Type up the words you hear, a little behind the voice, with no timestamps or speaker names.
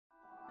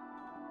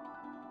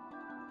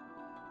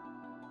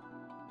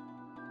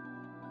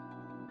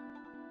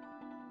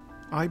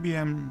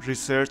IBM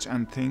Research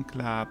and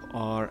THINKLab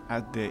are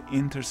at the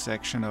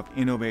intersection of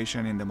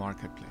innovation in the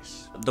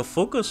marketplace. The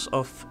focus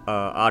of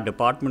our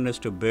department is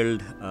to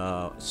build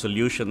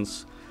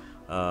solutions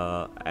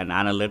and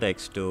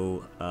analytics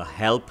to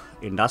help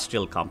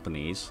industrial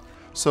companies.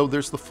 So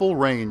there's the full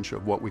range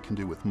of what we can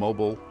do with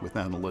mobile, with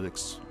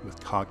analytics, with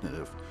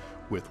cognitive,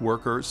 with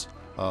workers,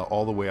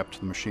 all the way up to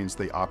the machines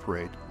they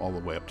operate, all the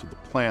way up to the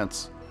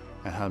plants,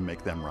 and how to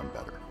make them run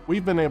better.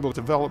 We've been able to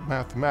develop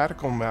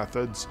mathematical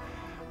methods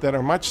that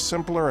are much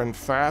simpler and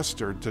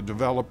faster to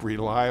develop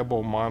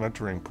reliable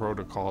monitoring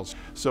protocols.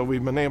 So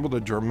we've been able to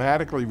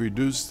dramatically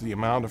reduce the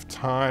amount of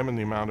time and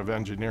the amount of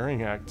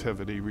engineering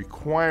activity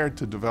required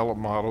to develop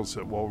models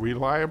that will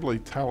reliably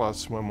tell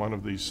us when one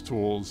of these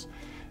tools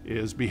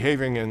is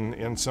behaving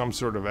in some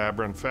sort of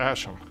aberrant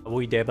fashion.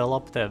 We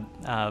developed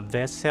a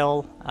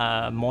vessel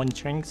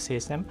monitoring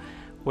system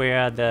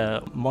where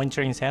the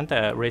monitoring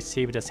center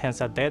received the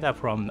sensor data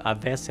from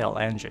vessel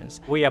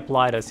engines. We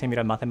applied a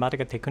similar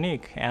mathematical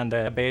technique, and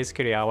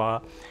basically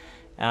our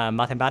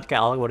mathematical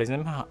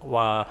algorithms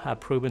were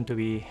proven to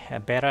be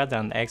better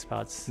than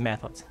experts'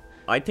 methods.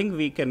 I think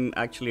we can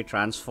actually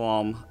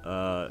transform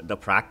the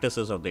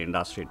practices of the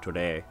industry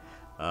today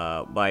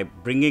by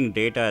bringing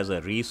data as a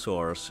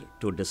resource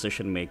to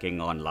decision-making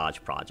on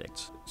large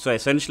projects. So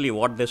essentially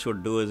what this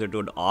would do is it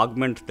would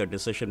augment the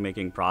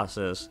decision-making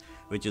process,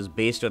 which is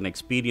based on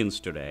experience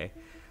today,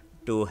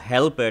 to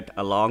help it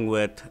along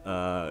with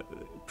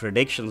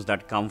predictions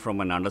that come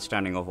from an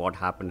understanding of what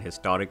happened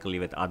historically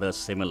with other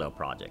similar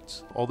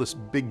projects. All this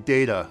big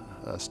data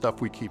stuff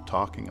we keep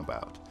talking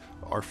about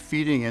are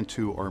feeding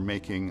into or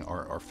making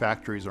our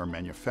factories, our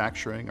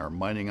manufacturing, our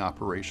mining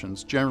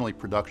operations, generally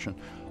production,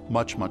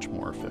 much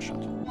more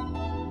efficient.